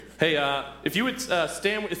Hey, if you would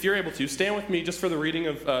stand, if you're able to, stand with me just for the reading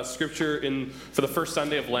of Scripture for the first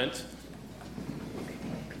Sunday of Lent.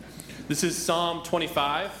 This is Psalm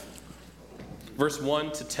 25, verse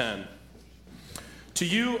 1 to 10. To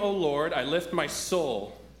you, O Lord, I lift my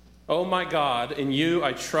soul. O my God, in you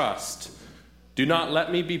I trust. Do not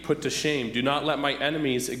let me be put to shame. Do not let my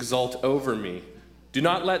enemies exult over me. Do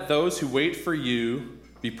not let those who wait for you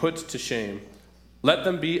be put to shame. Let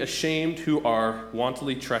them be ashamed who are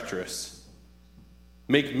wantonly treacherous.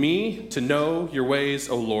 Make me to know your ways,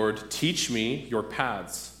 O Lord. Teach me your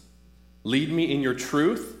paths. Lead me in your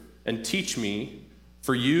truth and teach me,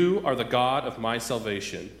 for you are the God of my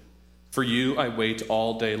salvation. For you I wait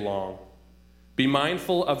all day long. Be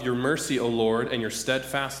mindful of your mercy, O Lord, and your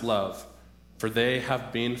steadfast love, for they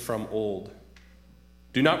have been from old.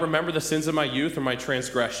 Do not remember the sins of my youth or my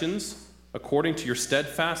transgressions. According to your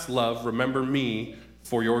steadfast love, remember me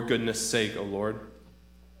for your goodness' sake, O Lord.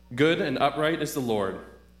 Good and upright is the Lord.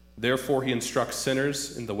 Therefore he instructs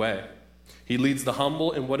sinners in the way. He leads the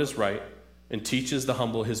humble in what is right and teaches the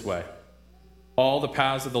humble his way. All the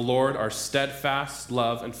paths of the Lord are steadfast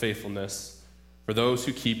love and faithfulness for those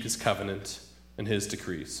who keep his covenant and his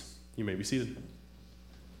decrees. You may be seated.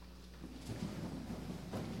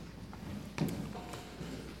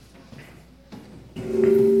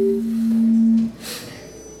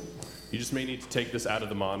 You just may need to take this out of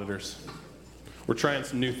the monitors. We're trying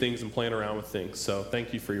some new things and playing around with things, so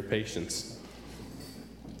thank you for your patience.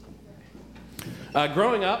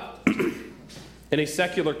 Growing up in a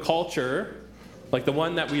secular culture like the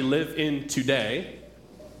one that we live in today,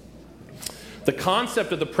 the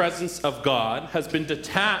concept of the presence of God has been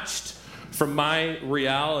detached from my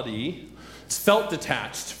reality. It's felt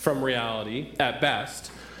detached from reality at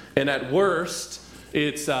best, and at worst,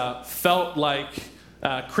 it's felt like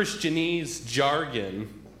Christianese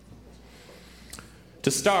jargon. To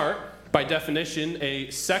start, by definition, a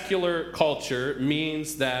secular culture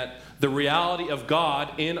means that the reality of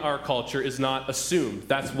God in our culture is not assumed.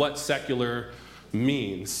 That's what secular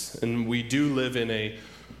means. And we do live in a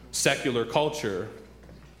secular culture.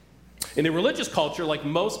 In a religious culture, like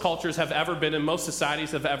most cultures have ever been and most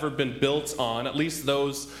societies have ever been built on, at least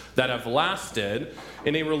those that have lasted,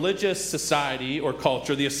 in a religious society or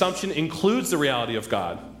culture, the assumption includes the reality of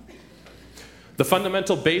God. The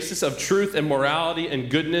fundamental basis of truth and morality and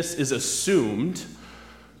goodness is assumed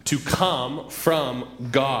to come from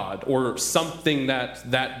God, or something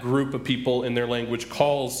that group of people in their language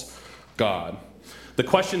calls God. The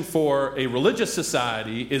question for a religious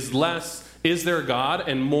society is less, is there a God,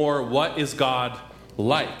 and more, what is God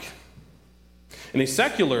like? In a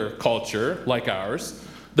secular culture like ours,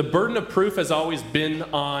 the burden of proof has always been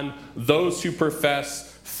on those who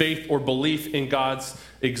profess faith or belief in God's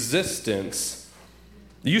existence.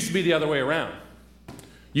 It used to be the other way around.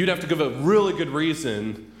 You'd have to give a really good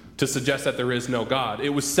reason to suggest that there is no God. It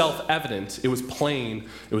was self-evident. It was plain.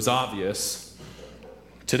 It was obvious.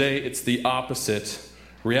 Today, it's the opposite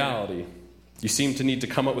reality. You seem to need to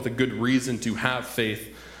come up with a good reason to have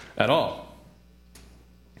faith at all.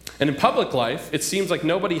 And in public life, it seems like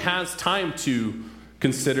nobody has time to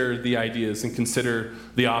consider the ideas and consider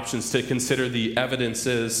the options, to consider the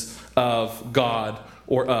evidences of God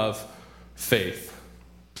or of faith.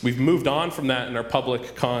 We've moved on from that in our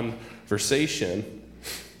public conversation.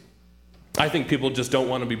 I think people just don't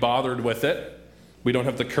want to be bothered with it. We don't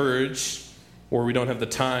have the courage, or we don't have the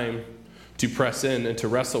time to press in and to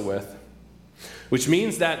wrestle with. Which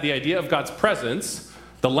means that the idea of God's presence,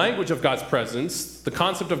 the language of God's presence, the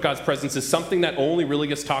concept of God's presence is something that only really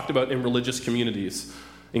gets talked about in religious communities,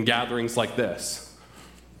 in gatherings like this.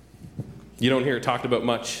 You don't hear it talked about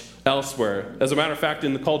much elsewhere. As a matter of fact,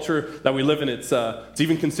 in the culture that we live in, it's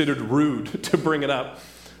even considered rude to bring it up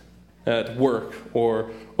at work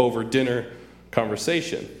or over dinner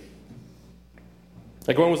conversation.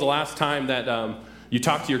 Like, when was the last time that you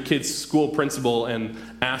talked to your kid's school principal and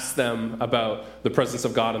asked them about the presence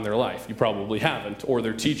of God in their life? You probably haven't, or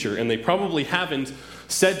their teacher, and they probably haven't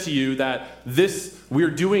said to you that we're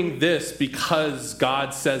doing this because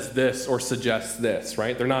God says this or suggests this,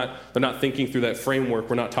 right? They're not thinking through that framework.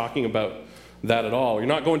 We're not talking about that at all. You're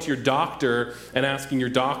not going to your doctor and asking your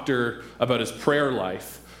doctor about his prayer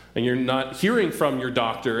life, and you're not hearing from your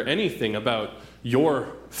doctor anything about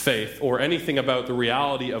your faith or anything about the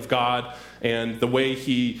reality of God and the way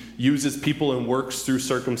he uses people and works through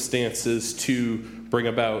circumstances to bring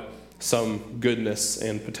about some goodness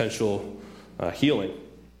and potential healing.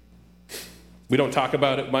 We don't talk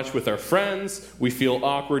about it much with our friends. We feel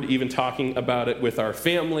awkward even talking about it with our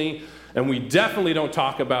family. And we definitely don't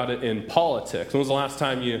talk about it in politics. When was the last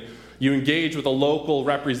time you you engage with a local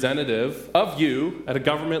representative of you at a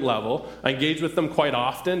government level. I engage with them quite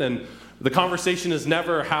often, and the conversation is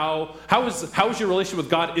never how is your relationship with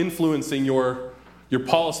God influencing your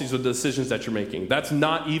policies or the decisions that you're making. That's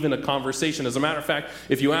not even a conversation. As a matter of fact,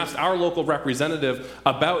 if you asked our local representative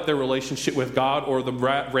about their relationship with God or the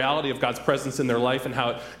reality of God's presence in their life and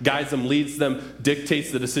how it guides them, leads them, dictates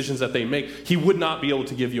the decisions that they make, he would not be able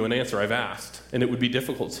to give you an answer. I've asked, and it would be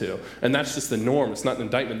difficult to. And that's just the norm. It's not an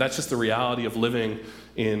indictment. That's just the reality of living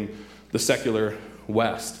in the secular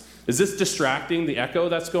West. Is this distracting the echo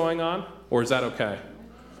that's going on, or is that okay?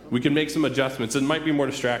 We can make some adjustments. It might be more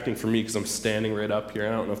distracting for me because I'm standing right up here.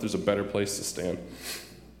 I don't know if there's a better place to stand.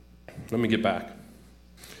 Let me get back.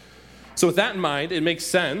 So with that in mind, it makes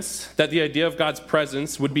sense that the idea of God's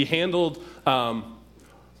presence would be handled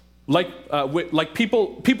like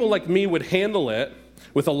people like me would handle it,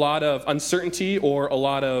 with a lot of uncertainty or a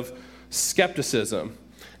lot of skepticism.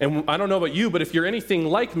 And I don't know about you, but if you're anything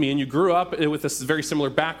like me and you grew up with this very similar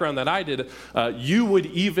background that I did, you would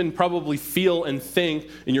even probably feel and think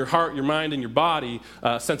in your heart, your mind, and your body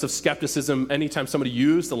a sense of skepticism anytime somebody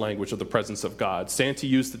used the language of the presence of God. Santi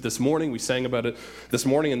used it this morning. We sang about it this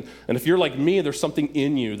morning. And if you're like me, there's something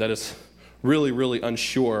in you that is really, really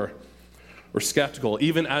unsure or skeptical,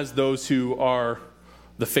 even as those who are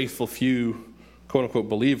the faithful few, quote-unquote,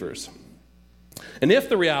 believers. And if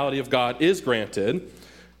the reality of God is granted,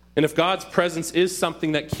 and if God's presence is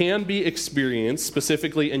something that can be experienced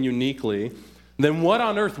specifically and uniquely, then what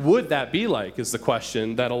on earth would that be like is the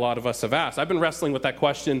question that a lot of us have asked. I've been wrestling with that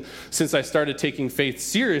question since I started taking faith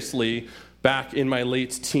seriously back in my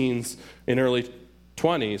late teens and early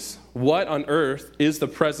 20s. What on earth is the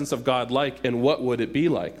presence of God like, and what would it be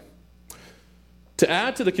like? To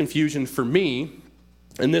add to the confusion for me,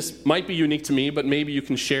 and this might be unique to me, but maybe you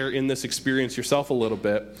can share in this experience yourself a little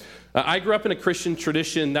bit. I grew up in a Christian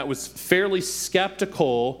tradition that was fairly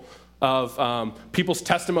skeptical of people's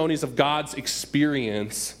testimonies of God's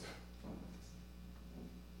experience.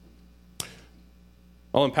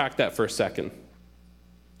 I'll unpack that for a second.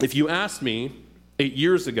 If you asked me 8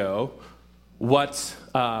 years ago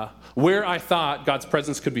where I thought God's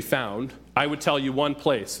presence could be found, I would tell you one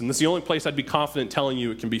place, and this is the only place I'd be confident telling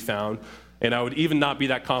you it can be found. And I would even not be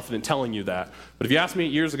that confident telling you that. But if you asked me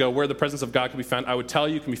 8 years ago where the presence of God can be found, I would tell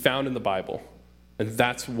you it can be found in the Bible. And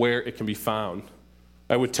that's where it can be found.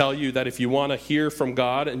 I would tell you that if you want to hear from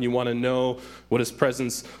God and you want to know what his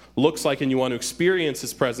presence looks like and you want to experience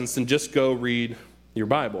his presence, then just go read your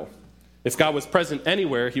Bible. If God was present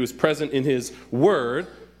anywhere, he was present in his word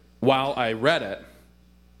while I read it.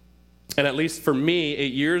 And at least for me,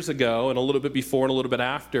 8 years ago, and a little bit before and a little bit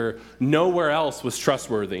after, nowhere else was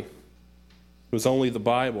trustworthy. It was only the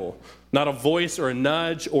Bible. Not a voice or a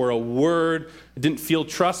nudge or a word. It didn't feel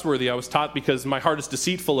trustworthy. I was taught because my heart is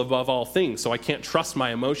deceitful above all things, so I can't trust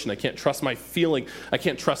my emotion. I can't trust my feeling. I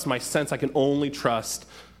can't trust my sense. I can only trust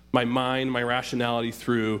my mind, my rationality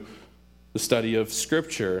through the study of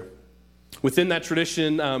Scripture. Within that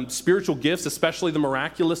tradition, spiritual gifts, especially the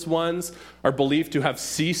miraculous ones, are believed to have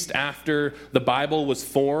ceased after the Bible was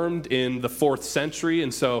formed in the 4th century.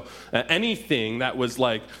 And so anything that was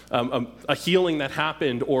like a healing that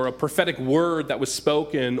happened or a prophetic word that was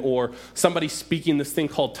spoken or somebody speaking this thing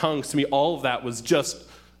called tongues, to me, all of that was just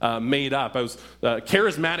made up.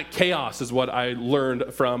 Charismatic chaos is what I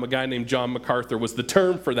learned from a guy named John MacArthur was the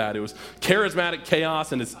term for that. It was charismatic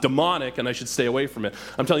chaos, and it's demonic, and I should stay away from it.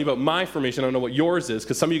 I'm telling you about my formation. I don't know what yours is,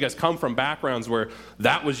 because some of you guys come from backgrounds where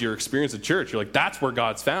that was your experience at church. You're like, that's where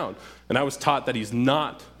God's found. And I was taught that he's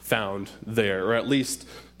not found there, or at least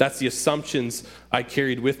that's the assumptions I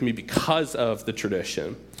carried with me because of the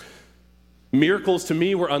tradition. Miracles to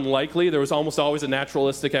me were unlikely. There was almost always a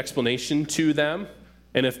naturalistic explanation to them.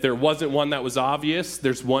 And if there wasn't one that was obvious,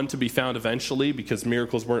 there's one to be found eventually because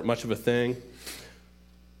miracles weren't much of a thing.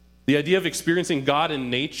 The idea of experiencing God in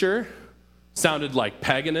nature sounded like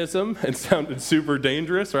paganism and sounded super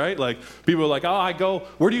dangerous, right? Like people were like,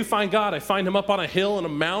 where do you find God? I find him up on a hill in a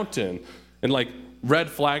mountain. And like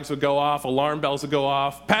red flags would go off, alarm bells would go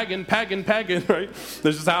off, pagan, right?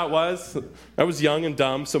 This is how it was. I was young and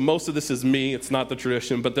dumb, so most of this is me. It's not the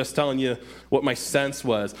tradition, but just telling you what my sense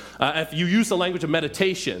was. If you use the language of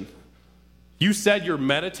meditation, you said you're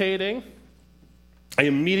meditating, I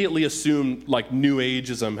immediately assumed like New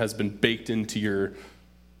Ageism has been baked into your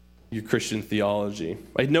Christian theology.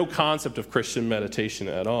 I had no concept of Christian meditation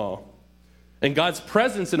at all. And God's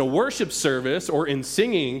presence in a worship service or in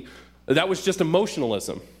singing, that was just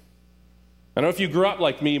emotionalism. I don't know if you grew up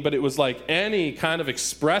like me, but it was like any kind of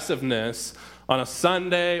expressiveness on a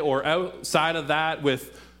Sunday or outside of that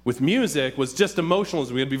with music was just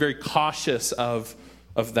emotionalism. We had to be very cautious of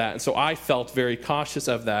of that. And so I felt very cautious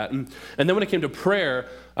of that. And then when it came to prayer,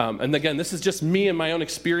 and again, this is just me and my own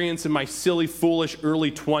experience in my silly, foolish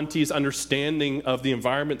early 20s understanding of the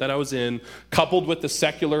environment that I was in, coupled with the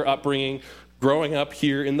secular upbringing, growing up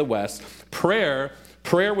here in the West. Prayer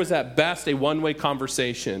was at best a one-way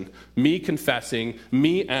conversation. Me confessing,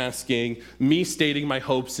 me asking, me stating my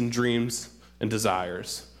hopes and dreams and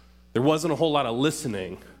desires. There wasn't a whole lot of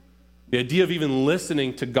listening. The idea of even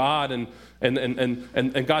listening to God and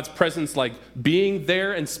God's presence, like being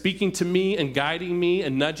there and speaking to me and guiding me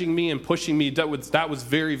and nudging me and pushing me, that was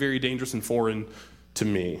very, very dangerous and foreign to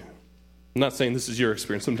me. I'm not saying this is your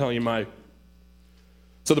experience. I'm telling you mine.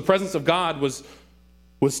 So the presence of God was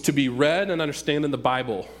to be read and understand in the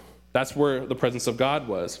Bible. That's where the presence of God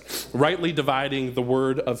was. Rightly dividing the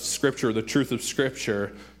word of Scripture, the truth of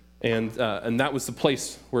Scripture. And that was the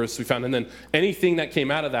place where we found. And then anything that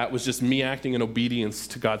came out of that was just me acting in obedience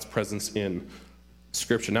to God's presence in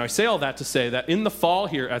Scripture. Now, I say all that to say that in the fall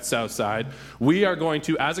here at Southside, we are going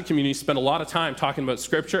to, as a community, spend a lot of time talking about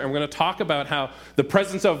Scripture, and we're going to talk about how the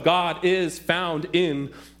presence of God is found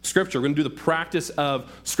in Scripture. We're going to do the practice of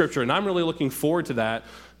Scripture, and I'm really looking forward to that.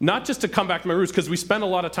 Not just to come back to my roots, because we spend a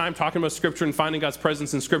lot of time talking about Scripture and finding God's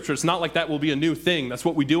presence in Scripture. It's not like that will be a new thing. That's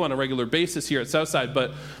what we do on a regular basis here at Southside.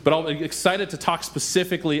 But I'm excited to talk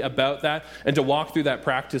specifically about that and to walk through that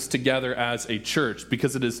practice together as a church,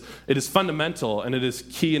 because it is fundamental and it is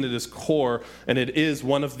key and it is core, and it is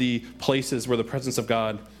one of the places where the presence of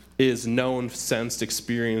God is known, sensed,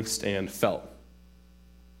 experienced, and felt.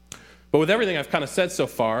 But with everything I've kind of said so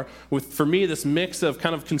far, for me, this mix of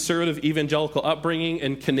kind of conservative evangelical upbringing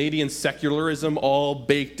and Canadian secularism all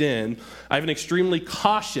baked in, I have an extremely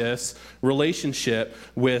cautious relationship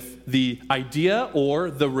with the idea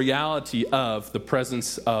or the reality of the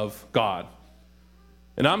presence of God.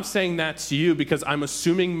 And I'm saying that to you because I'm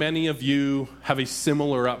assuming many of you have a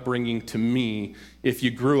similar upbringing to me if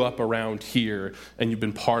you grew up around here and you've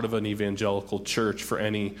been part of an evangelical church for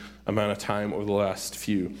any amount of time over the last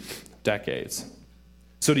few decades.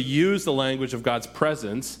 So to use the language of God's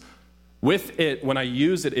presence, with it, when I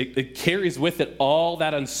use it, it carries with it all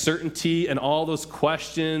that uncertainty and all those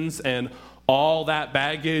questions and all that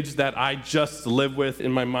baggage that I just live with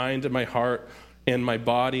in my mind and my heart and my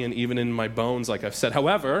body and even in my bones, like I've said.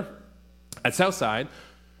 However, at Southside,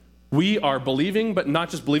 we are believing, but not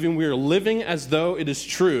just believing, we are living as though it is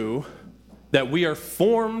true that we are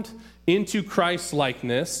formed into Christ's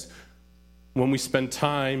likeness when we spend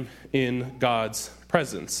time in God's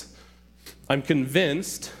presence. I'm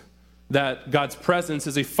convinced that God's presence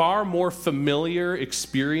is a far more familiar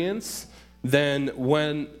experience than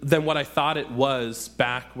what I thought it was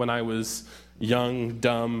back when I was young,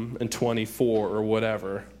 dumb, and 24 or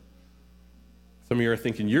whatever. Some of you are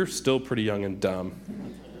thinking, you're still pretty young and dumb.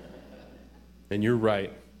 And you're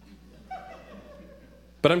right.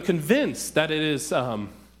 But I'm convinced that it's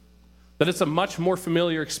a much more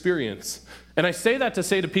familiar experience. And I say that to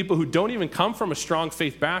say to people who don't even come from a strong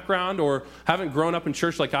faith background or haven't grown up in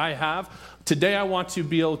church like I have, today I want to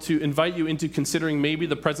be able to invite you into considering maybe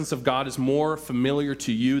the presence of God is more familiar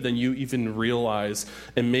to you than you even realize,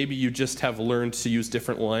 and maybe you just have learned to use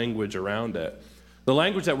different language around it. The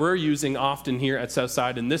language that we're using often here at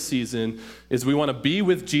Southside in this season is we want to be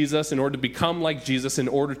with Jesus in order to become like Jesus, in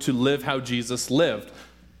order to live how Jesus lived.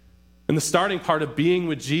 And the starting part of being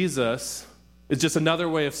with Jesus is just another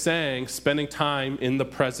way of saying spending time in the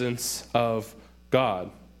presence of God.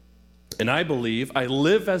 And I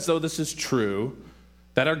live as though this is true,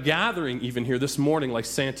 that our gathering even here this morning, like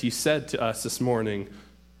Santi said to us this morning,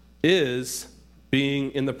 is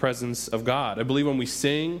being in the presence of God. I believe when we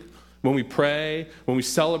sing, when we pray, when we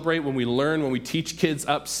celebrate, when we learn, when we teach kids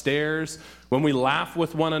upstairs, when we laugh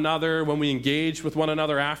with one another, when we engage with one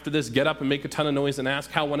another after this, get up and make a ton of noise and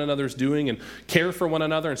ask how one another is doing and care for one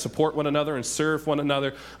another and support one another and serve one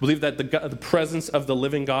another, I believe that the presence of the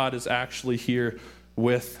living God is actually here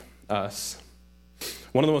with us.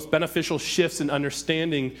 One of the most beneficial shifts in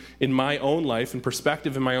understanding in my own life and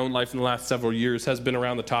perspective in my own life in the last several years has been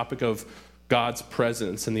around the topic of God's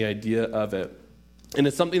presence and the idea of it. And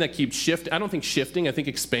it's something that keeps shifting. I don't think shifting, I think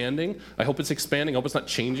expanding. I hope it's expanding. I hope it's not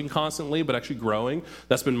changing constantly, but actually growing.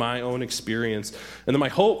 That's been my own experience. And then my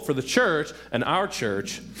hope for the church and our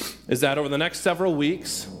church is that over the next several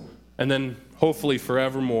weeks, and then hopefully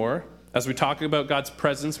forevermore, as we talk about God's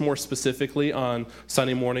presence more specifically on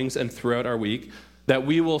Sunday mornings and throughout our week, that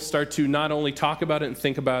we will start to not only talk about it and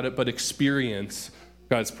think about it, but experience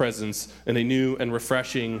God's presence in a new and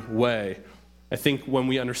refreshing way. I think when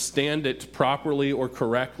we understand it properly or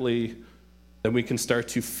correctly, then we can start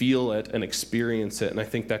to feel it and experience it, and I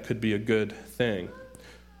think that could be a good thing.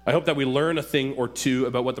 I hope that we learn a thing or two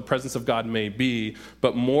about what the presence of God may be,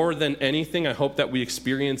 but more than anything, I hope that we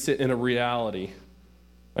experience it in a reality.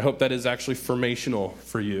 I hope that is actually formational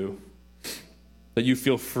for you, that you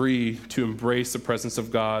feel free to embrace the presence of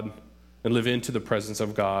God and live into the presence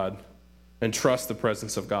of God and trust the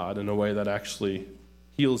presence of God in a way that actually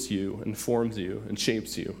heals you and forms you and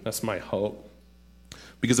shapes you. That's my hope.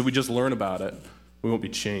 Because if we just learn about it, we won't be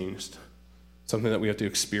changed. Something that we have to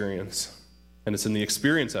experience. And it's in the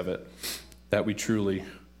experience of it that we truly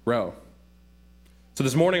grow. So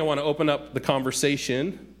this morning I want to open up the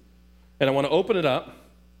conversation, and I want to open it up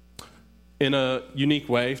in a unique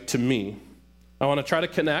way to me. I want to try to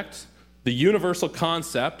connect the universal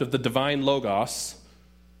concept of the divine Logos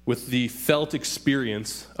with the felt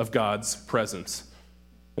experience of God's presence.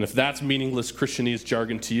 And if that's meaningless Christianese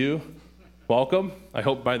jargon to you, welcome. I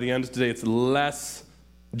hope by the end of today it's less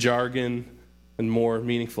jargon and more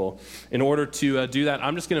meaningful. In order to do that,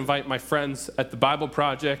 I'm just going to invite my friends at the Bible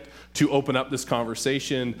Project to open up this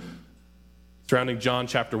conversation surrounding John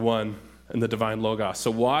chapter 1 and the divine Logos. So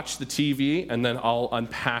watch the TV, and then I'll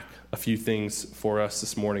unpack a few things for us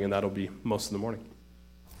this morning, and that'll be most of the morning.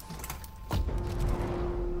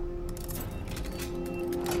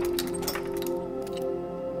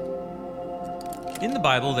 In the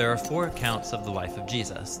Bible, there are 4 accounts of the life of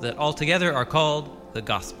Jesus that altogether are called the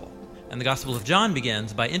Gospel. And the Gospel of John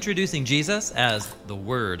begins by introducing Jesus as the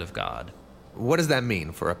Word of God. What does that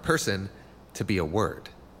mean for a person to be a word?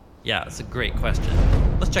 Yeah, it's a great question.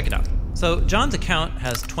 Let's check it out. So John's account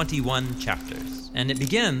has 21 chapters, and it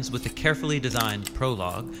begins with a carefully designed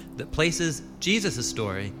prologue that places Jesus'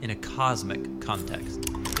 story in a cosmic context.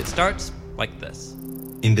 It starts like this.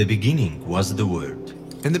 In the beginning was the Word.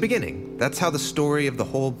 In the beginning, that's how the story of the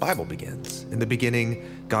whole Bible begins. In the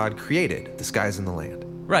beginning, God created the skies and the land.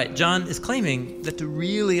 Right, John is claiming that to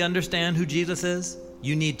really understand who Jesus is,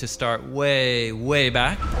 you need to start way, way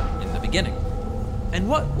back in the beginning. And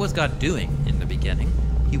what was God doing in the beginning?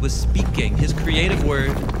 He was speaking his creative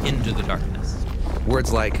word into the darkness.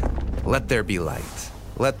 Words like, let there be light,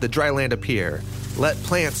 let the dry land appear, let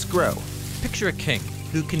plants grow. Picture a king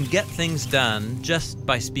who can get things done just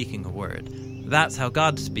by speaking a word. That's how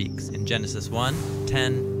God speaks in Genesis 1,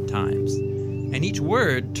 10 times. And each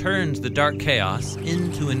word turns the dark chaos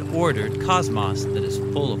into an ordered cosmos that is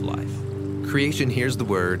full of life. Creation hears the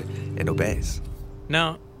word and obeys.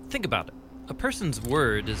 Now, think about it. A person's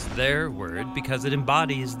word is their word because it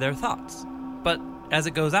embodies their thoughts. But as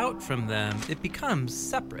it goes out from them, it becomes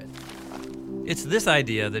separate. It's this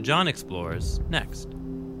idea that John explores next.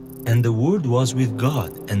 And the Word was with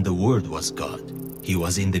God, and the Word was God. He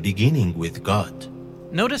was in the beginning with God.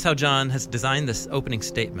 Notice how John has designed this opening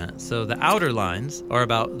statement so the outer lines are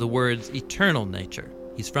about the Word's eternal nature.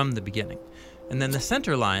 He's from the beginning. And then the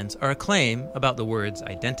center lines are a claim about the Word's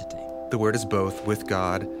identity. The Word is both with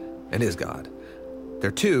God and is God.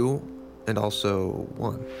 They're two and also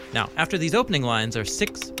one. Now, after these opening lines are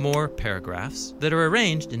 6 more paragraphs that are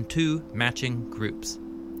arranged in 2 matching groups.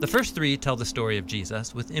 The first 3 tell the story of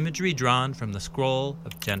Jesus with imagery drawn from the scroll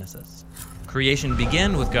of Genesis. Creation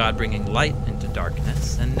began with God bringing light into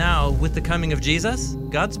darkness, and now, with the coming of Jesus,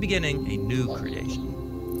 God's beginning a new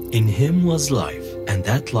creation. In him was life, and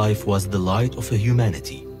that life was the light of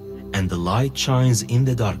humanity. And the light shines in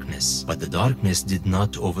the darkness, but the darkness did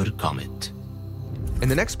not overcome it. In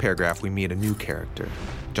the next paragraph, we meet a new character,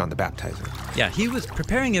 John the Baptizer. Yeah, he was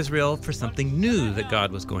preparing Israel for something new that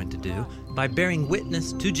God was going to do by bearing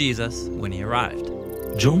witness to Jesus when he arrived.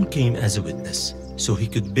 John came as a witness, so he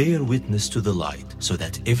could bear witness to the light, so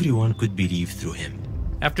that everyone could believe through him.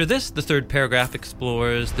 After this, the third paragraph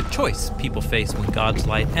explores the choice people face when God's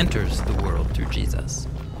light enters the world through Jesus.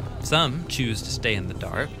 Some choose to stay in the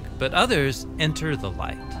dark, but others enter the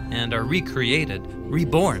light and are recreated,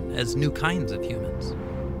 reborn as new kinds of humans.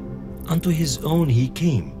 Unto his own he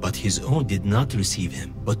came, but his own did not receive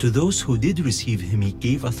him. But to those who did receive him he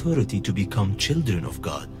gave authority to become children of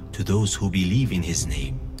God, to those who believe in his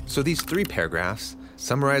name. So these 3 paragraphs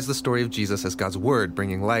summarize the story of Jesus as God's word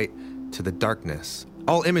bringing light to the darkness.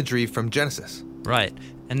 All imagery from Genesis. Right.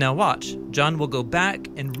 And now watch. John will go back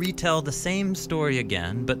and retell the same story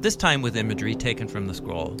again, but this time with imagery taken from the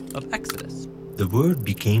scroll of Exodus. The Word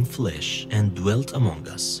became flesh and dwelt among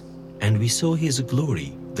us, and we saw his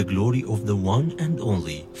glory, the glory of the one and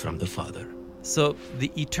only from the Father. So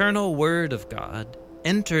the eternal Word of God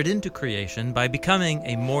entered into creation by becoming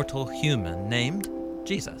a mortal human named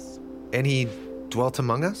Jesus. And he dwelt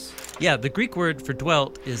among us? Yeah, the Greek word for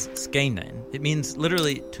dwelt is skenein. It means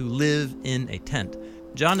literally to live in a tent.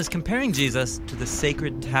 John is comparing Jesus to the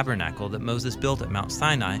sacred tabernacle that Moses built at Mount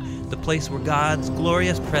Sinai, the place where God's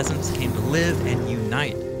glorious presence came to live and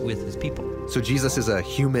unite with his people. So Jesus is a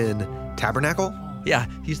human tabernacle? Yeah,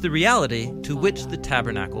 he's the reality to which the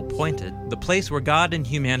tabernacle pointed, the place where God and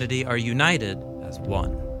humanity are united as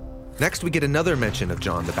one. Next, we get another mention of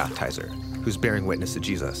John the Baptizer, who's bearing witness to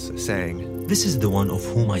Jesus, saying, This is the one of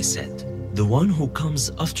whom I said, the one who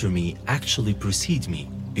comes after me actually precedes me,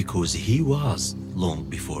 because he was long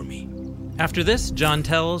before me. After this, John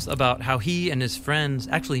tells about how he and his friends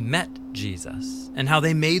actually met Jesus, and how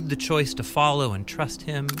they made the choice to follow and trust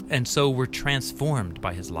him, and so were transformed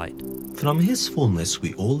by his light. From his fullness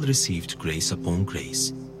we all received grace upon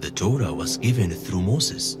grace. The Torah was given through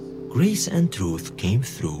Moses. Grace and truth came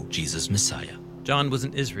through Jesus Messiah. John was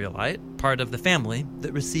an Israelite, part of the family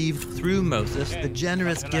that received through Moses the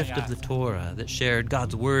generous gift of the Torah that shared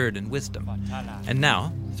God's word and wisdom. And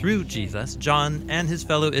now, through Jesus, John and his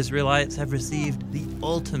fellow Israelites have received the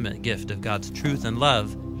ultimate gift of God's truth and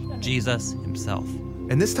love, Jesus himself.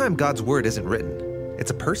 and this time God's word isn't written.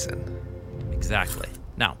 It's a person. Exactly.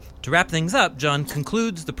 Now, to wrap things up, John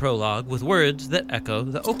concludes the prologue with words that echo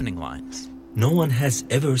the opening lines. No one has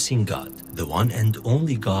ever seen God, the one and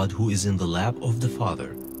only God who is in the lap of the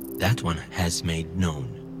Father. That one has made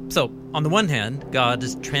known. So, on the one hand, God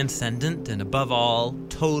is transcendent and above all,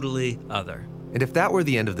 totally other. And if that were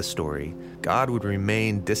the end of the story, God would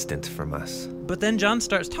remain distant from us. But then John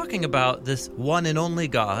starts talking about this one and only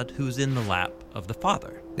God who's in the lap of the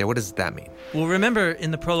Father. Yeah, what does that mean? Well, remember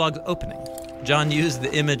in the prologue opening, John used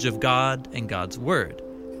the image of God and God's Word.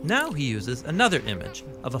 Now he uses another image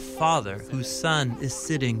of a father whose son is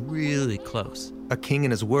sitting really close. A king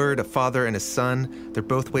and his word, a father and his son, they're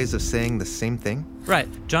both ways of saying the same thing? Right.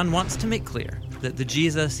 John wants to make clear that the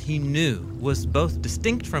Jesus he knew was both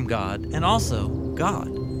distinct from God and also God.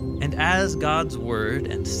 And as God's word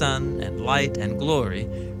and son and light and glory,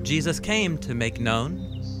 Jesus came to make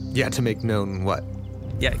known. Yeah, to make known what?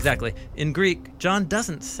 Yeah, exactly. In Greek, John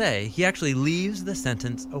doesn't say, he actually leaves the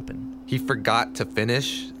sentence open. He forgot to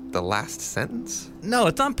finish the last sentence? No,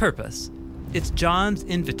 it's on purpose. It's John's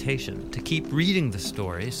invitation to keep reading the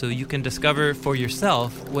story so you can discover for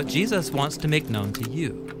yourself what Jesus wants to make known to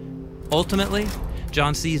you. Ultimately,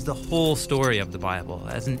 John sees the whole story of the Bible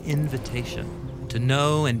as an invitation to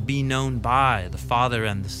know and be known by the Father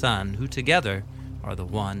and the Son, who together are the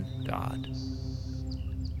one God.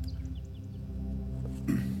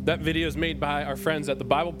 That video is made by our friends at the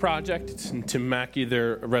Bible Project. And Tim Mackey,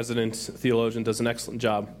 their resident theologian, does an excellent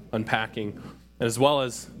job unpacking, as well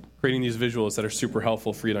as creating these visuals that are super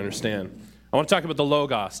helpful for you to understand. I want to talk about the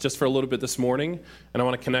Logos just for a little bit this morning, and I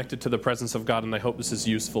want to connect it to the presence of God, and I hope this is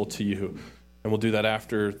useful to you. And we'll do that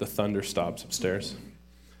after the thunder stops upstairs.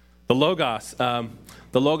 The Logos,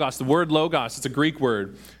 the word Logos, it's a Greek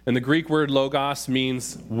word, and the Greek word Logos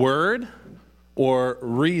means word or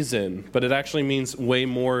reason, but it actually means way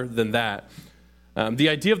more than that. The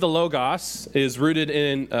idea of the Logos is rooted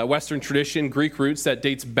in Western tradition, Greek roots that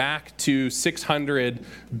dates back to 600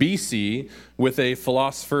 BC with a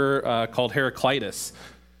philosopher called Heraclitus.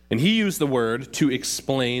 And he used the word to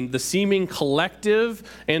explain the seeming collective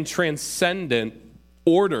and transcendent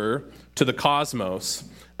order to the cosmos,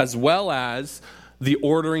 as well as the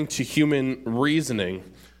ordering to human reasoning.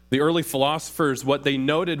 The early philosophers, what they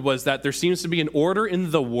noted was that there seems to be an order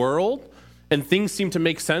in the world, and things seem to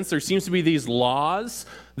make sense. There seems to be these laws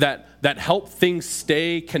that help things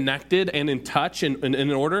stay connected and in touch and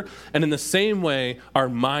in order. And in the same way, our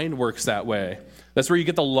mind works that way. That's where you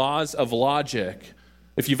get the laws of logic.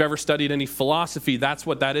 If you've ever studied any philosophy, that's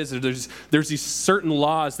what that is. There's these certain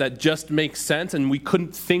laws that just make sense, and we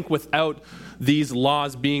couldn't think without these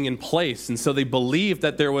laws being in place. And so they believed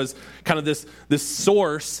that there was kind of this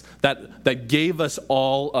source that gave us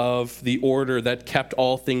all of the order that kept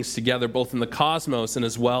all things together, both in the cosmos and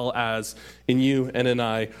as well as in you and in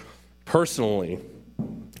I personally.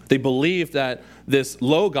 They believed that this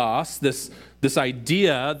Logos, this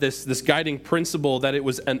idea, this guiding principle, that it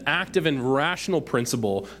was an active and rational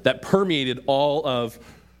principle that permeated all of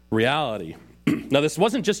reality. Now, this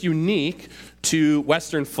wasn't just unique to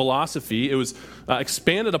Western philosophy. It was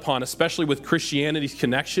expanded upon, especially with Christianity's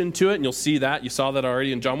connection to it, and you'll see that. You saw that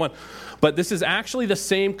already in John 1. But this is actually the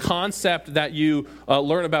same concept that you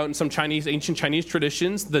learn about in some ancient Chinese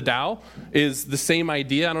traditions. The Tao is the same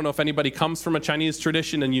idea. I don't know if anybody comes from a Chinese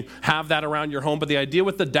tradition and you have that around your home, but the idea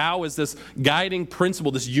with the Tao is this guiding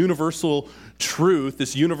principle, this universal truth,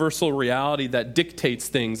 this universal reality that dictates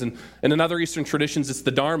things. And in other Eastern traditions, it's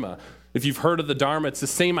the Dharma. If you've heard of the Dharma, it's the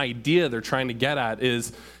same idea they're trying to get at,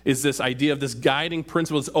 is this idea of this guiding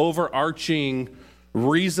principle, this overarching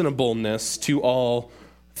reasonableness to all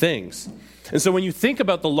things. And so when you think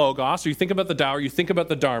about the Logos, or you think about the Tao, or you think about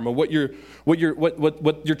the Dharma, what you're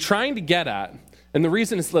trying to get at And the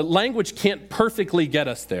reason is that language can't perfectly get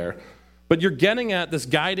us there. But you're getting at this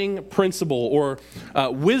guiding principle or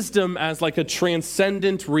wisdom as like a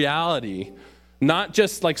transcendent reality, not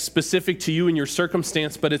just like specific to you and your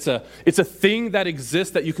circumstance, but it's a thing that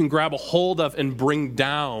exists that you can grab a hold of and bring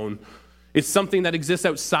down. It's something that exists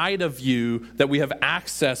outside of you that we have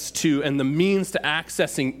access to, and the means to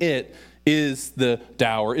accessing it is the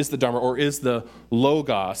Tao, or is the Dharma, or is the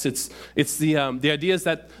Logos. It's the idea is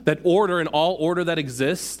that order and all order that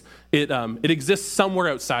exists, it exists somewhere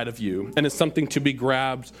outside of you, and it's something to be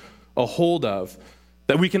grabbed a hold of.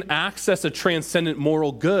 That we can access a transcendent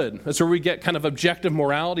moral good. That's where we get kind of objective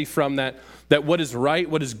morality from, that what is right,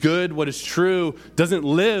 what is good, what is true doesn't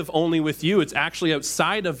live only with you. It's actually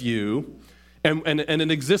outside of you, and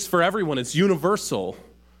it exists for everyone. It's universal.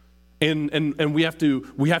 And we have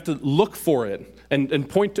to look for it and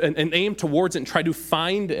point to, and aim towards it and try to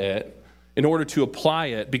find it in order to apply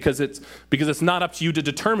it, because it's not up to you to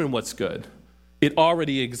determine what's good. It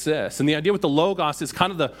already exists. And the idea with the Logos is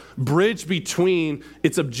kind of the bridge between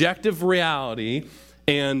its objective reality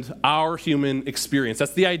and our human experience.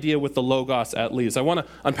 That's the idea with the Logos, at least. I want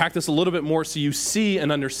to unpack this a little bit more so you see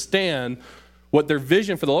and understand what their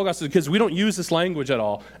vision for the Logos is, because we don't use this language at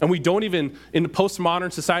all. And we don't even, in the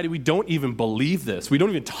postmodern society, we don't even believe this. We don't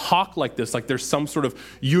even talk like this, like there's some sort of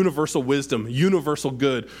universal wisdom, universal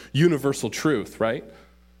good, universal truth, right?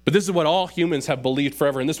 But this is what all humans have believed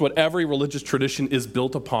forever, and this is what every religious tradition is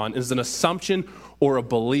built upon, is an assumption or a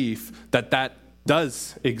belief that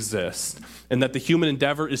does exist, and that the human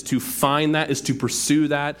endeavor is to find that, is to pursue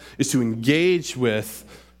that, is to engage with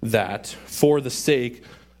that for the sake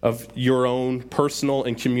of your own personal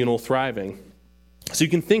and communal thriving. So you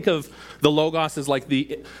can think of the Logos as like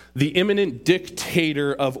the immanent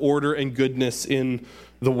dictator of order and goodness in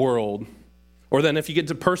the world. Or then if you get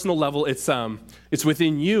to personal level, it's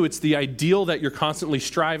within you. It's the ideal that you're constantly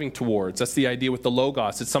striving towards. That's the idea with the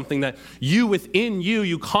Logos. It's something that within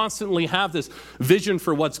you constantly have this vision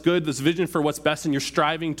for what's good, this vision for what's best, and you're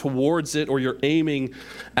striving towards it, or you're aiming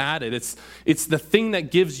at it. It's the thing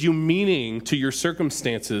that gives you meaning to your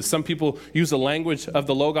circumstances. Some people use the language of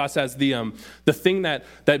the Logos as the thing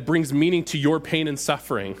that brings meaning to your pain and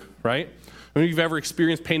suffering, right? I mean, if you've ever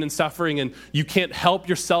experienced pain and suffering and you can't help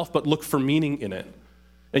yourself but look for meaning in it.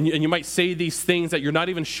 And you might say these things that you're not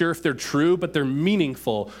even sure if they're true, but they're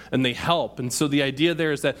meaningful and they help. And so the idea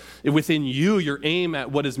there is that within you, your aim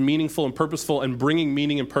at what is meaningful and purposeful and bringing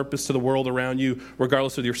meaning and purpose to the world around you,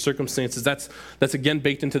 regardless of your circumstances, that's again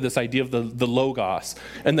baked into this idea of the Logos.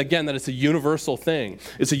 And again, that it's a universal thing.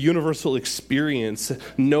 It's a universal experience.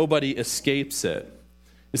 Nobody escapes it.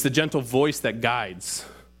 It's the gentle voice that guides,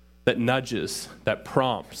 that nudges, that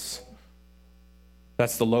prompts.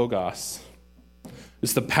 That's the Logos.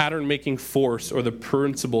 It's the pattern-making force or the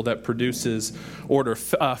principle that produces order.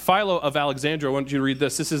 Philo of Alexandria, I want you to read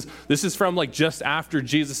this. This is from like just after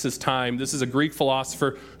Jesus' time. This is a Greek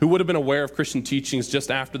philosopher who would have been aware of Christian teachings just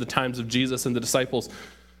after the times of Jesus and the disciples.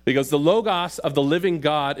 He goes, the Logos of the living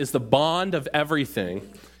God is the bond of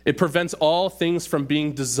everything. It prevents all things from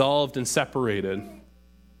being dissolved and separated.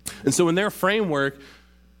 And so in their framework,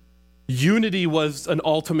 unity was an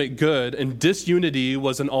ultimate good, and disunity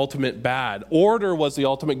was an ultimate bad. Order was the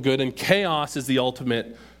ultimate good, and chaos is the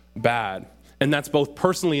ultimate bad. And that's both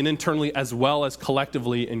personally and internally, as well as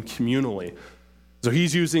collectively and communally. So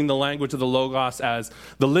he's using the language of the Logos as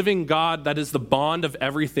the living God that is the bond of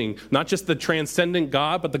everything. Not just the transcendent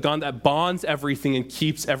God, but the God that bonds everything and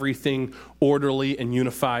keeps everything orderly and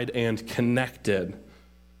unified and connected.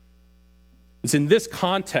 It's in this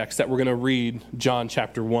context that we're going to read John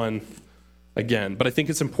chapter 1 again. But I think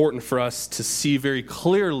it's important for us to see very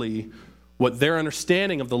clearly what their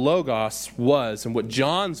understanding of the Logos was and what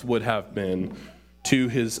John's would have been to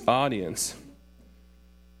his audience.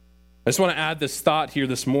 I just want to add this thought here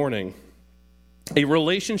this morning. A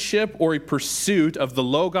relationship or a pursuit of the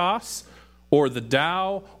Logos or the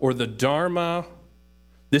Tao or the Dharma,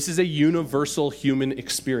 this is a universal human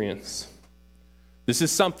experience. This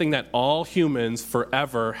is something that all humans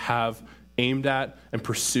forever have aimed at and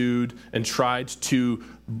pursued and tried to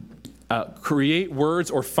create words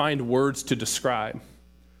or find words to describe.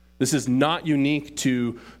 This is not unique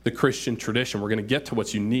to the Christian tradition. We're going to get to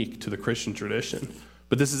what's unique to the Christian tradition.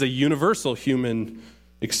 But this is a universal human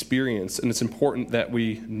experience, and it's important that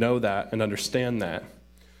we know that and understand that.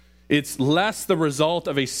 It's less the result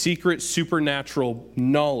of a secret supernatural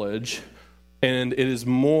knowledge, and it is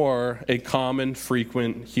more a common,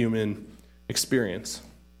 frequent human experience.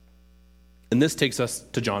 And this takes us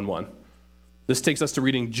to John 1. This takes us to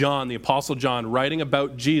reading John, the Apostle John, writing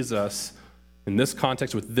about Jesus in this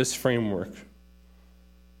context with this framework.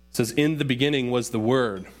 It says, in the beginning was the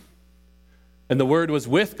Word. And the Word was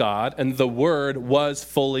with God, and the Word was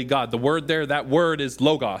fully God. The word there, that word is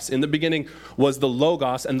logos. In the beginning was the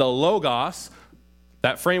logos, and the logos,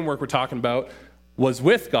 that framework we're talking about, was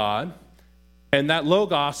with God, and that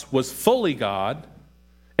logos was fully God,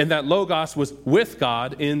 and that logos was with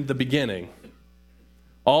God in the beginning.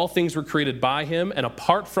 All things were created by him, and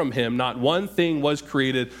apart from him, not one thing was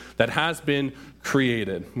created that has been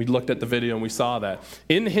created. We looked at the video and we saw that.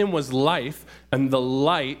 In him was life, and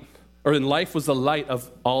life was the light of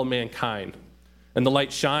all mankind. And the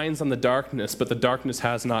light shines on the darkness, but the darkness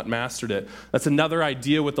has not mastered it. That's another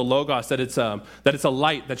idea with the logos, that it's a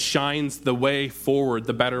light that shines the way forward,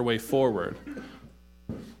 the better way forward.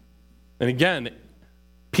 And again,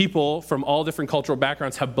 people from all different cultural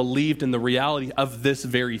backgrounds have believed in the reality of this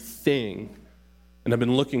very thing and have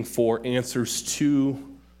been looking for answers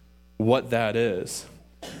to what that is.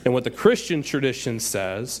 And what the Christian tradition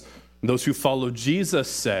says, those who follow Jesus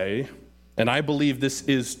say, and I believe this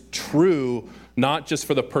is true not just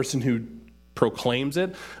for the person who proclaims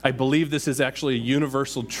it, I believe this is actually a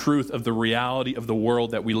universal truth of the reality of the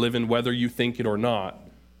world that we live in, whether you think it or not.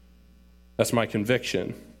 That's my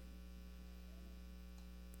conviction.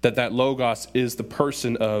 That logos is the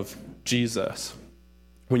person of Jesus.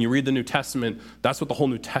 When you read the New Testament, that's what the whole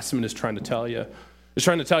New Testament is trying to tell you. It's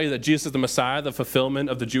trying to tell you that Jesus is the Messiah, the fulfillment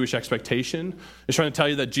of the Jewish expectation. It's trying to tell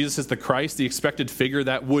you that Jesus is the Christ, the expected figure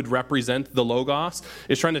that would represent the logos.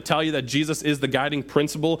 It's trying to tell you that Jesus is the guiding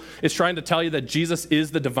principle. It's trying to tell you that Jesus is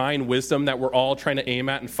the divine wisdom that we're all trying to aim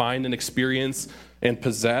at and find and experience and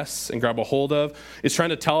possess and grab a hold of. It's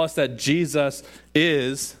trying to tell us that Jesus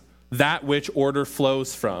is that which order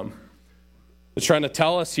flows from. It's trying to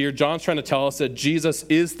tell us here, John's trying to tell us that Jesus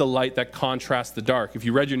is the light that contrasts the dark. If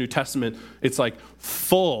you read your New Testament, it's like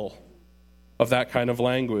full of that kind of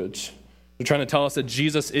language. They're trying to tell us that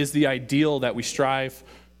Jesus is the ideal that we strive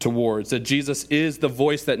towards, that Jesus is the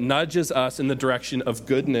voice that nudges us in the direction of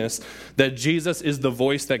goodness, that Jesus is the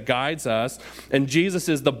voice that guides us, and Jesus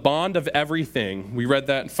is the bond of everything. We read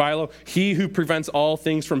that in Philo. He who prevents all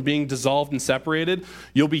things from being dissolved and separated.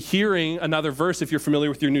 You'll be hearing another verse if you're familiar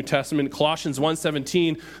with your New Testament. Colossians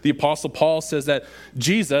 1:17, the Apostle Paul says that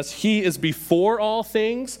Jesus, he is before all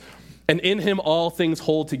things, and in him all things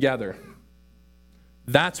hold together.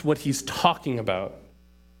 That's what he's talking about.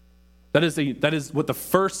 That is what the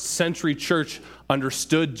first century church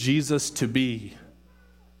understood Jesus to be.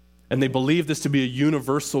 And they believed this to be a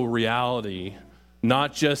universal reality,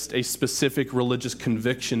 not just a specific religious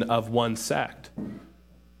conviction of one sect.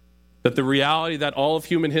 That the reality that all of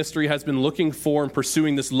human history has been looking for and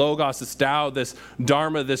pursuing, this logos, this Tao, this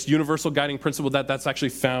dharma, this universal guiding principle, that's actually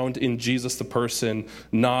found in Jesus the person,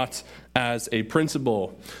 not as a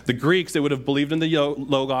principle. The Greeks, they would have believed in the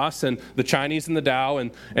logos, and the Chinese in the Tao,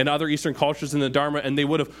 and other Eastern cultures in the dharma, and they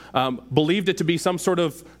would have believed it to be some sort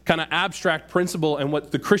of kind of abstract principle. And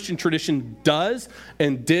what the Christian tradition does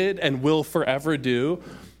and did and will forever do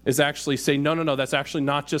is actually say, no, that's actually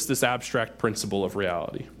not just this abstract principle of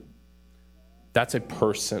reality. That's a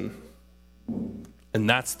person. And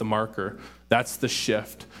that's the marker. That's the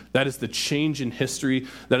shift. That is the change in history.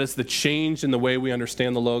 That is the change in the way we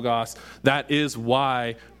understand the Logos. That is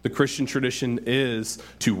why the Christian tradition is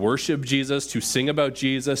to worship Jesus, to sing about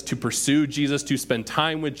Jesus, to pursue Jesus, to spend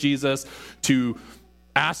time with Jesus, to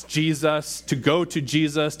ask Jesus, to go to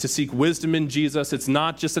Jesus, to seek wisdom in Jesus. It's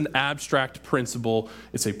not just an abstract principle.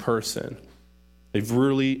 It's a person. A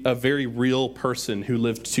very real person who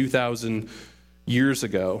lived 2,000 years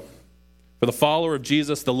ago. For the follower of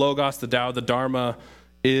Jesus, the Logos, the Tao, the Dharma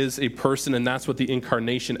is a person, and that's what the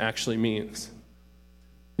incarnation actually means.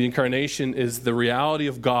 The incarnation is the reality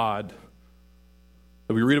of God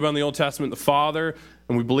that we read about in the Old Testament, the Father,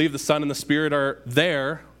 and we believe the Son and the Spirit are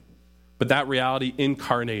there, but that reality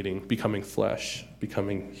incarnating, becoming flesh,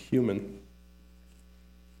 becoming human.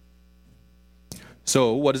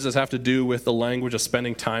 So what does this have to do with the language of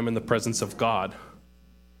spending time in the presence of God?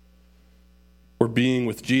 Or being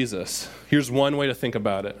with Jesus? Here's one way to think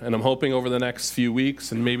about it, and I'm hoping over the next few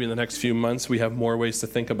weeks and maybe in the next few months we have more ways to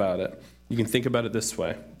think about it. You can think about it this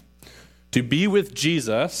way. To be with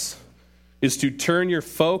Jesus is to turn your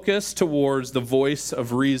focus towards the voice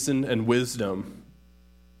of reason and wisdom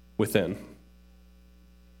within.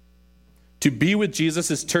 To be with Jesus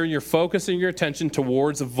is turn your focus and your attention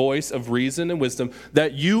towards a voice of reason and wisdom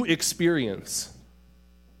that you experience,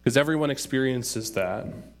 because everyone experiences that.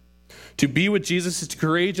 To be with Jesus is to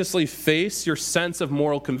courageously face your sense of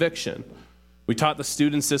moral conviction. We taught the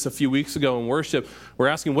students this a few weeks ago in worship. We're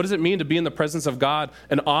asking, what does it mean to be in the presence of God?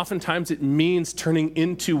 And oftentimes it means turning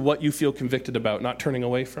into what you feel convicted about, not turning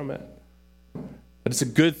away from it. But it's a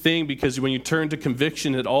good thing because when you turn to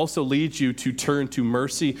conviction, it also leads you to turn to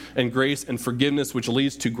mercy and grace and forgiveness, which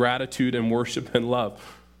leads to gratitude and worship and love.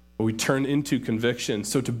 But we turn into conviction.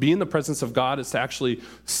 So to be in the presence of God is to actually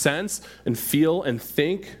sense and feel and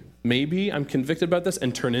think, maybe I'm convicted about this,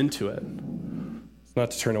 and turn into it. It's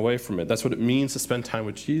not to turn away from it. That's what it means to spend time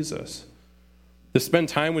with Jesus. To spend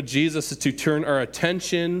time with Jesus is to turn our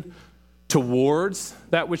attention towards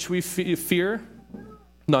that which we fear,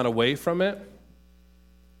 not away from it.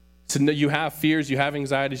 So you have fears, you have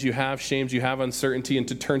anxieties, you have shames, you have uncertainty, and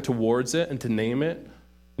to turn towards it and to name it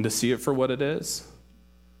and to see it for what it is.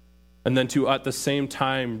 And then to, at the same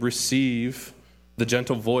time, receive the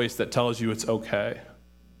gentle voice that tells you it's okay,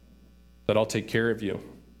 that I'll take care of you.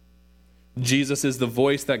 Jesus is the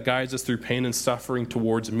voice that guides us through pain and suffering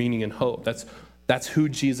towards meaning and hope. That's who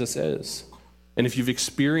Jesus is. And if you've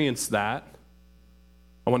experienced that,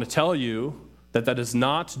 I want to tell you that is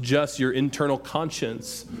not just your internal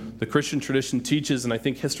conscience. The Christian tradition teaches, and I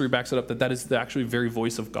think history backs it up, that is the actually very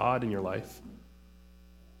voice of God in your life.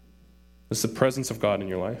 It's the presence of God in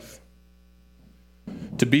your life.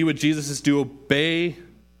 To be with Jesus is to obey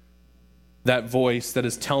that voice that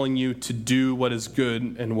is telling you to do what is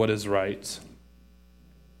good and what is right.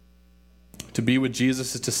 To be with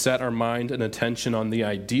Jesus is to set our mind and attention on the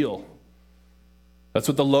ideal. That's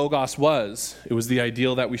what the Logos was. It was the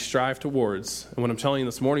ideal that we strive towards. And what I'm telling you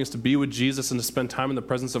this morning is to be with Jesus and to spend time in the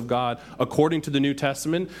presence of God, according to the New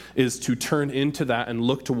Testament, is to turn into that and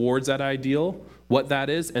look towards that ideal, what that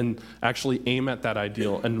is, and actually aim at that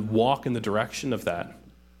ideal and walk in the direction of that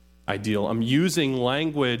ideal. I'm using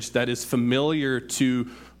language that is familiar to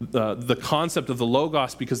the concept of the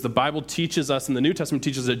Logos because the Bible teaches us, and the New Testament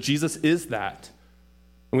teaches that Jesus is that.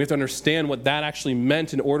 And we have to understand what that actually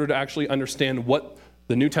meant in order to actually understand what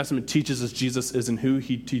the New Testament teaches us Jesus is and who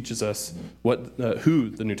he teaches us, who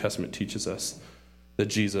the New Testament teaches us that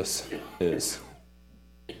Jesus is.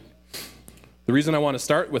 The reason I want to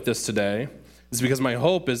start with this today is because my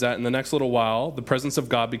hope is that in the next little while, the presence of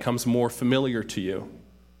God becomes more familiar to you.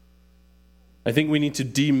 I think we need to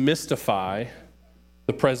demystify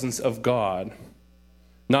the presence of God.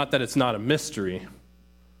 Not that it's not a mystery.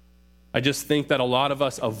 I just think that a lot of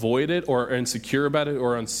us avoid it or are insecure about it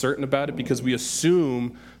or uncertain about it because we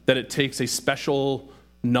assume that it takes a special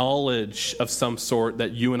knowledge of some sort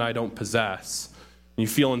that you and I don't possess. And you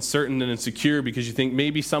feel uncertain and insecure because you think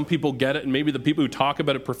maybe some people get it and maybe the people who talk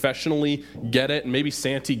about it professionally get it and maybe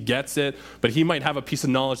Santi gets it, but he might have a piece of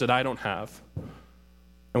knowledge that I don't have.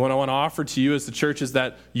 And what I want to offer to you as the church is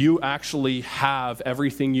that you actually have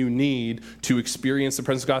everything you need to experience the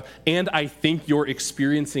presence of God. And I think you're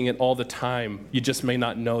experiencing it all the time. You just may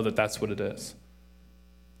not know that that's what it is.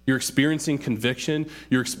 You're experiencing conviction.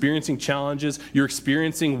 You're experiencing challenges. You're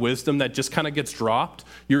experiencing wisdom that just kind of gets dropped.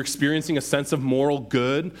 You're experiencing a sense of moral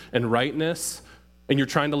good and rightness. And you're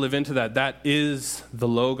trying to live into that. That is the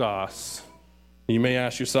Logos. And you may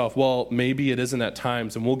ask yourself, well, maybe it isn't at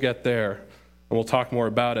times, and we'll get there. And we'll talk more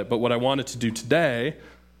about it. But what I wanted to do today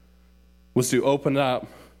was to open up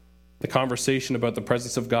the conversation about the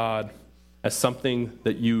presence of God as something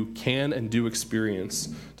that you can and do experience.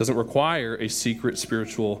 It doesn't require a secret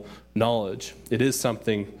spiritual knowledge. It is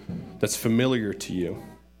something that's familiar to you.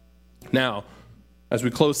 Now, as we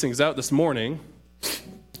close things out this morning,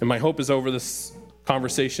 and my hope is over this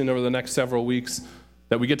conversation over the next several weeks,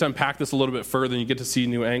 that we get to unpack this a little bit further and you get to see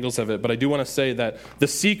new angles of it. But I do want to say that the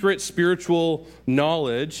secret spiritual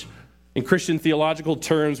knowledge, in Christian theological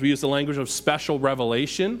terms, we use the language of special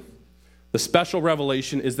revelation. The special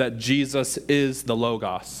revelation is that Jesus is the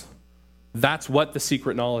Logos. That's what the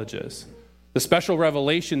secret knowledge is. The special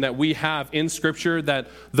revelation that we have in Scripture that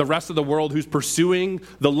the rest of the world who's pursuing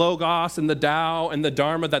the Logos and the Tao and the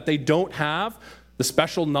Dharma that they don't have, the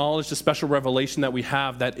special knowledge, the special revelation that we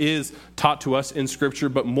have that is taught to us in Scripture,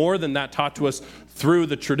 but more than that, taught to us through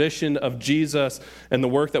the tradition of Jesus and the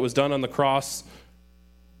work that was done on the cross,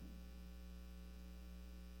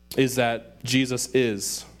 is that Jesus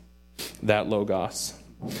is that Logos.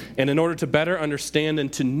 And in order to better understand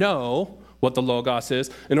and to know what the Logos is,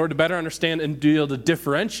 in order to better understand and be able to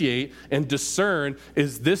differentiate and discern,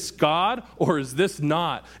 is this God or is this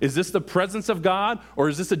not? Is this the presence of God or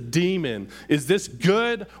is this a demon? Is this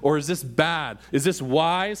good or is this bad? Is this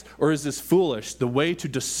wise or is this foolish? The way to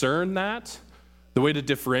discern that, the way to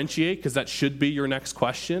differentiate, because that should be your next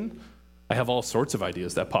question. I have all sorts of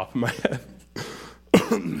ideas that pop in my head.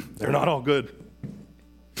 They're not all good.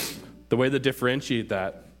 The way to differentiate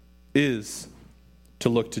that is to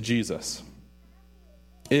look to Jesus,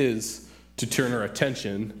 is to turn our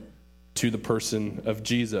attention to the person of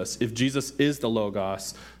Jesus. If Jesus is the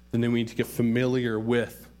Logos, then we need to get familiar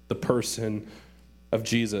with the person of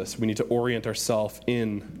Jesus. We need to orient ourselves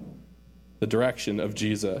in the direction of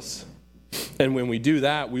Jesus. And when we do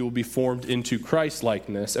that, we will be formed into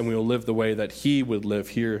Christ-likeness, and we will live the way that he would live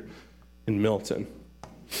here in Milton.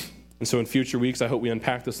 And so in future weeks, I hope we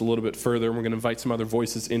unpack this a little bit further, and we're going to invite some other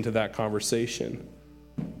voices into that conversation.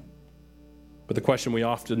 But the question we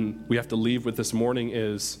have to leave with this morning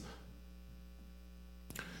is,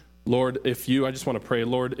 Lord, I just want to pray,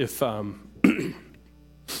 Lord, if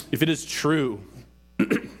it is true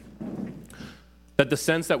that the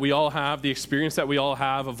sense that we all have, the experience that we all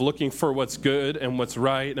have of looking for what's good and what's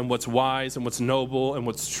right and what's wise and what's noble and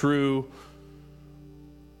what's true,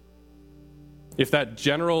 if that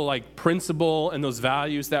general principle and those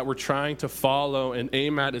values that we're trying to follow and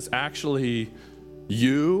aim at is actually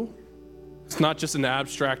you, it's not just an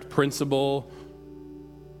abstract principle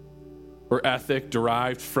or ethic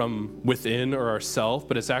derived from within or ourself,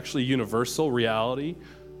 but it's actually universal reality,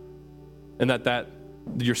 and that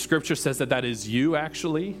your scripture says that is you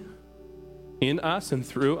actually in us and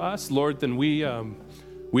through us, Lord, then we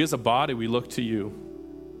as a body, we look to you.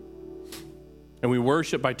 And we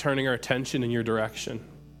worship by turning our attention in your direction.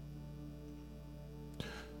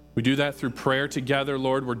 We do that through prayer together,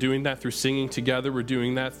 Lord. We're doing that through singing together. We're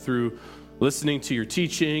doing that through listening to your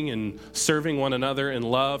teaching and serving one another in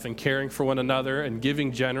love and caring for one another and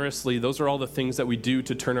giving generously. Those are all the things that we do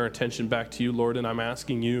to turn our attention back to you, Lord. And I'm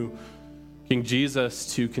asking you, King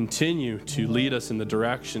Jesus, to continue to lead us in the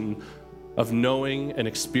direction of knowing and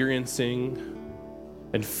experiencing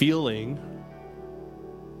and feeling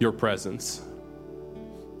your presence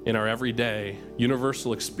in our everyday,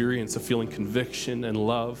 universal experience of feeling conviction and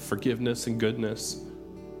love, forgiveness and goodness,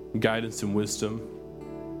 guidance and wisdom.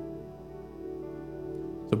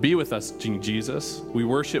 So be with us, King Jesus. We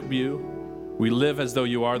worship you. We live as though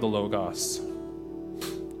you are the Logos.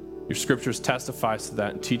 Your scriptures testifies to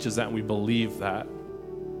that and teaches that, and we believe that.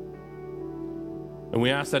 And we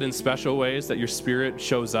ask that in special ways that your Spirit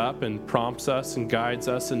shows up and prompts us and guides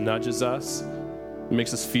us and nudges us and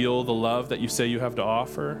makes us feel the love that you say you have to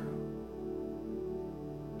offer.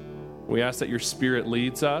 We ask that your Spirit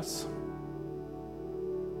leads us,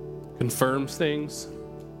 confirms things,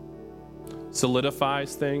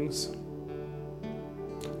 solidifies things,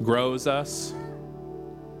 grows us.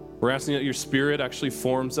 We're asking that your Spirit actually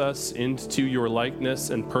forms us into your likeness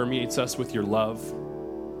and permeates us with your love,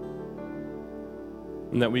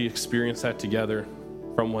 and that we experience that together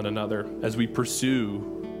from one another as we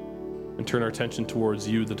pursue and turn our attention towards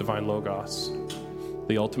you, the divine Logos,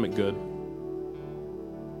 the ultimate good,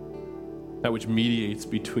 that which mediates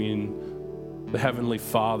between the Heavenly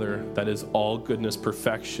Father, that is all goodness,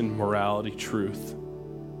 perfection, morality, truth,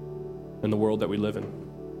 and the world that we live in.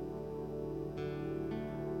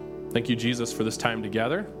 Thank you, Jesus, for this time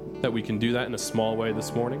together, that we can do that in a small way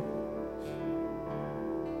this morning.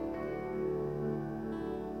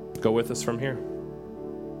 Go with us from here.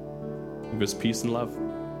 Give us peace and love.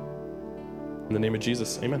 In the name of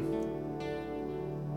Jesus, amen.